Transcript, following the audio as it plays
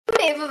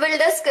Today we will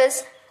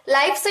discuss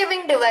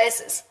life-saving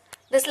devices.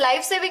 These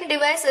life-saving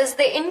devices,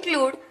 they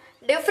include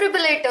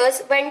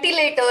defibrillators,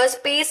 ventilators,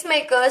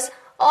 pacemakers,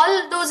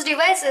 all those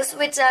devices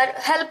which are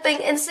helping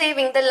in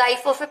saving the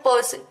life of a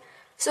person.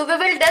 So we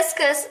will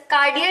discuss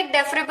cardiac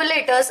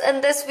defibrillators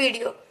in this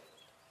video.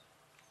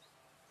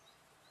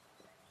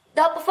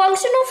 The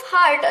function of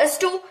heart is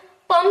to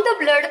pump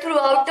the blood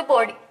throughout the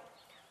body,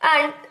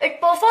 and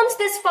it performs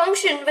this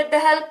function with the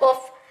help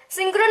of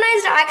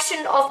synchronized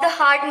action of the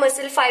heart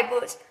muscle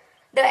fibers.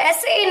 The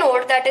SA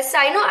node, that is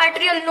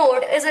sinoatrial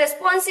node, is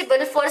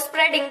responsible for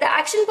spreading the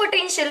action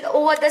potential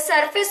over the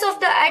surface of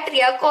the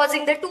atria,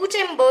 causing the two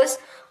chambers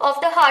of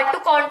the heart to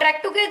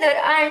contract together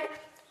and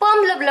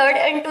pump the blood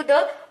into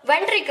the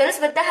ventricles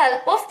with the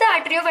help of the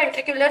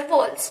atrioventricular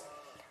walls.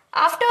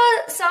 After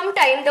some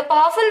time, the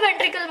powerful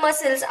ventricle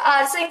muscles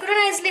are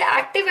synchronously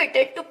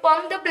activated to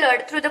pump the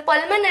blood through the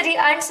pulmonary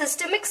and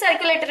systemic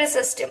circulatory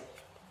system.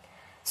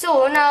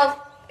 So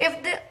now,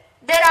 if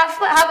there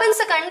happens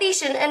a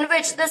condition in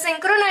which the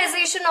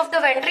synchronization of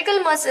the ventricle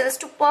muscles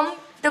to pump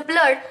the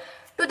blood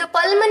to the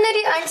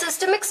pulmonary and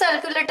systemic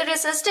circulatory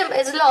system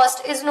is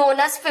lost, is known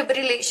as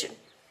fibrillation.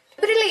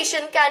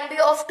 Fibrillation can be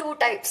of two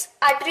types: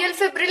 atrial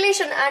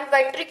fibrillation and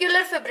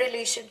ventricular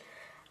fibrillation.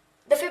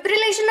 The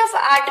fibrillation of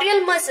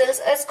atrial muscles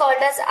is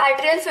called as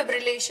atrial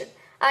fibrillation,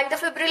 and the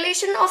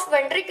fibrillation of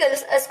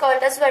ventricles is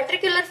called as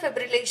ventricular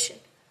fibrillation.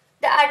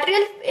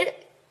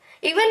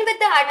 Even with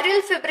the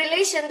atrial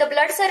fibrillation, the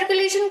blood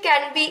circulation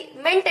can be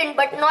maintained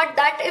but not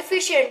that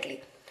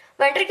efficiently.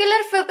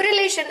 Ventricular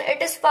fibrillation,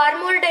 it is far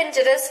more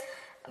dangerous,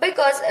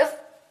 because if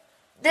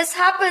this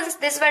happens,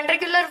 this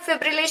ventricular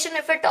fibrillation,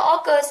 if it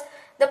occurs,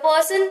 the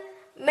person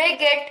may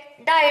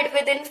get died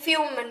within few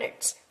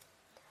minutes.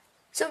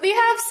 So we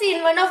have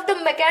seen one of the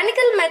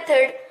mechanical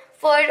method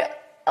for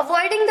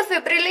avoiding the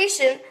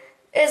fibrillation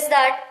is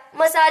that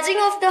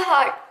massaging of the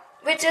heart,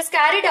 which is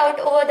carried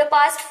out over the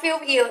past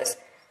few years.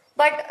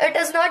 But it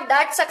is not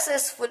that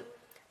successful.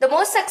 The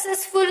most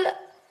successful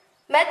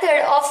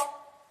method of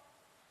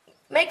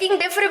making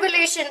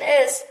defibrillation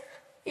is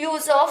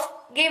use of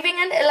giving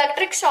an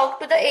electric shock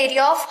to the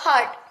area of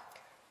heart.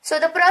 So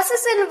the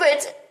process in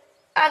which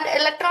an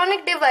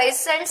electronic device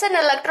sends an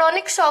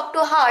electronic shock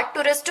to heart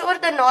to restore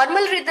the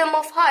normal rhythm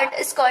of heart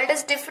is called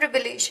as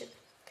defibrillation.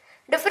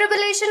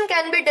 Defibrillation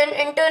can be done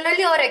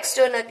internally or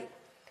externally.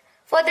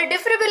 For the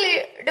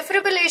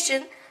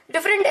defibrillation,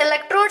 different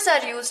electrodes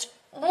are used.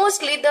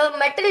 Mostly the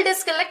metal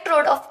disc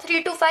electrode of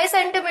 3 to 5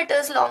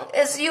 centimeters long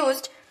is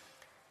used.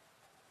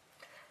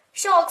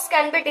 Shocks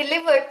can be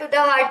delivered to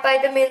the heart by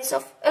the means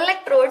of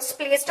electrodes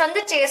placed on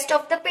the chest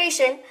of the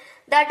patient,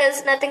 that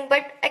is nothing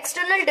but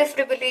external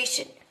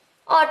defibrillation.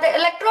 Or the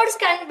electrodes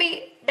can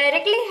be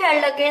directly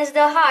held against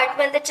the heart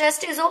when the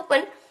chest is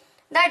open,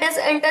 that is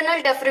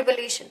internal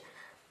defibrillation.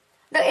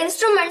 The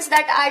instruments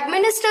that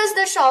administers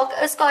the shock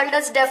is called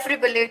as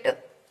defibrillator.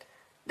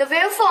 The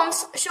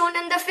waveforms shown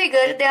in the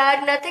figure, they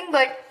are nothing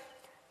but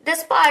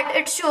this part,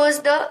 it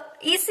shows the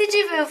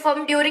ECG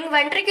waveform during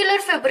ventricular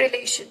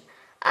fibrillation.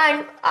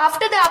 And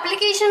after the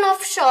application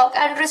of shock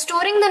and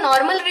restoring the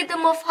normal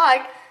rhythm of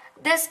heart,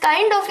 this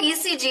kind of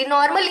ECG,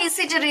 normal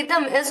ECG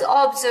rhythm is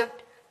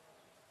observed.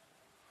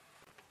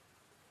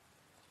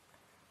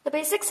 The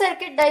basic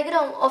circuit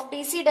diagram of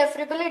DC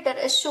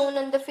defibrillator is shown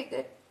in the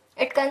figure.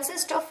 It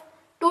consists of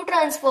two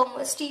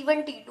transformers,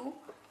 T1, T2.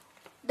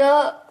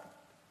 The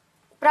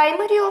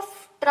primary of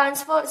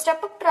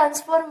step-up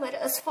transformer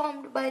is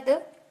formed by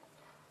the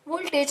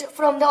voltage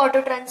from the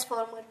auto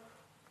transformer.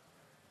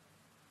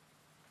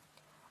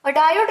 A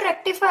diode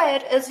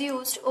rectifier is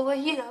used over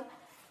here.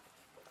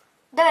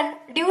 Then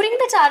during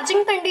the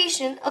charging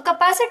condition, a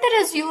capacitor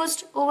is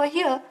used over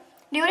here.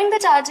 During the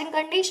charging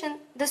condition,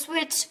 the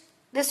switch,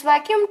 this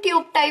vacuum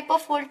tube type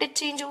of voltage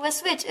changeover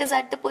switch, is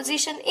at the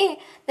position A.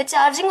 The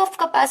charging of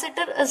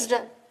capacitor is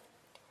done.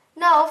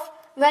 Now,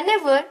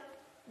 whenever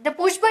the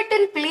push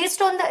button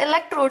placed on the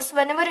electrodes,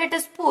 whenever it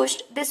is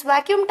pushed, this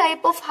vacuum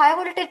type of high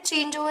voltage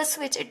changeover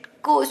switch,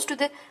 it goes to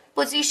the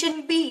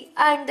position B,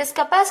 and this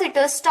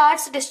capacitor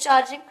starts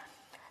discharging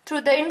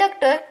through the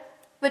inductor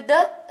with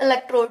the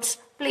electrodes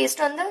placed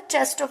on the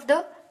chest of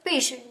the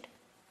patient.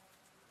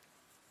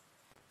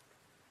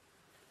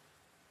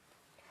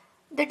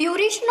 The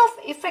duration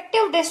of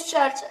effective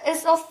discharge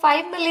is of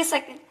 5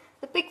 milliseconds.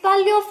 The peak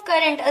value of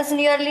current is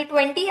nearly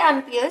 20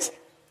 amperes.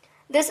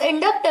 This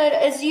inductor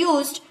is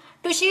used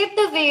to shape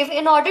the wave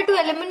in order to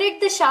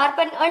eliminate the sharp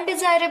and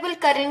undesirable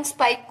current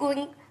spike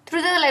going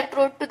through the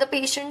electrode to the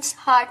patient's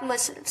heart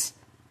muscles.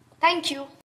 Thank you.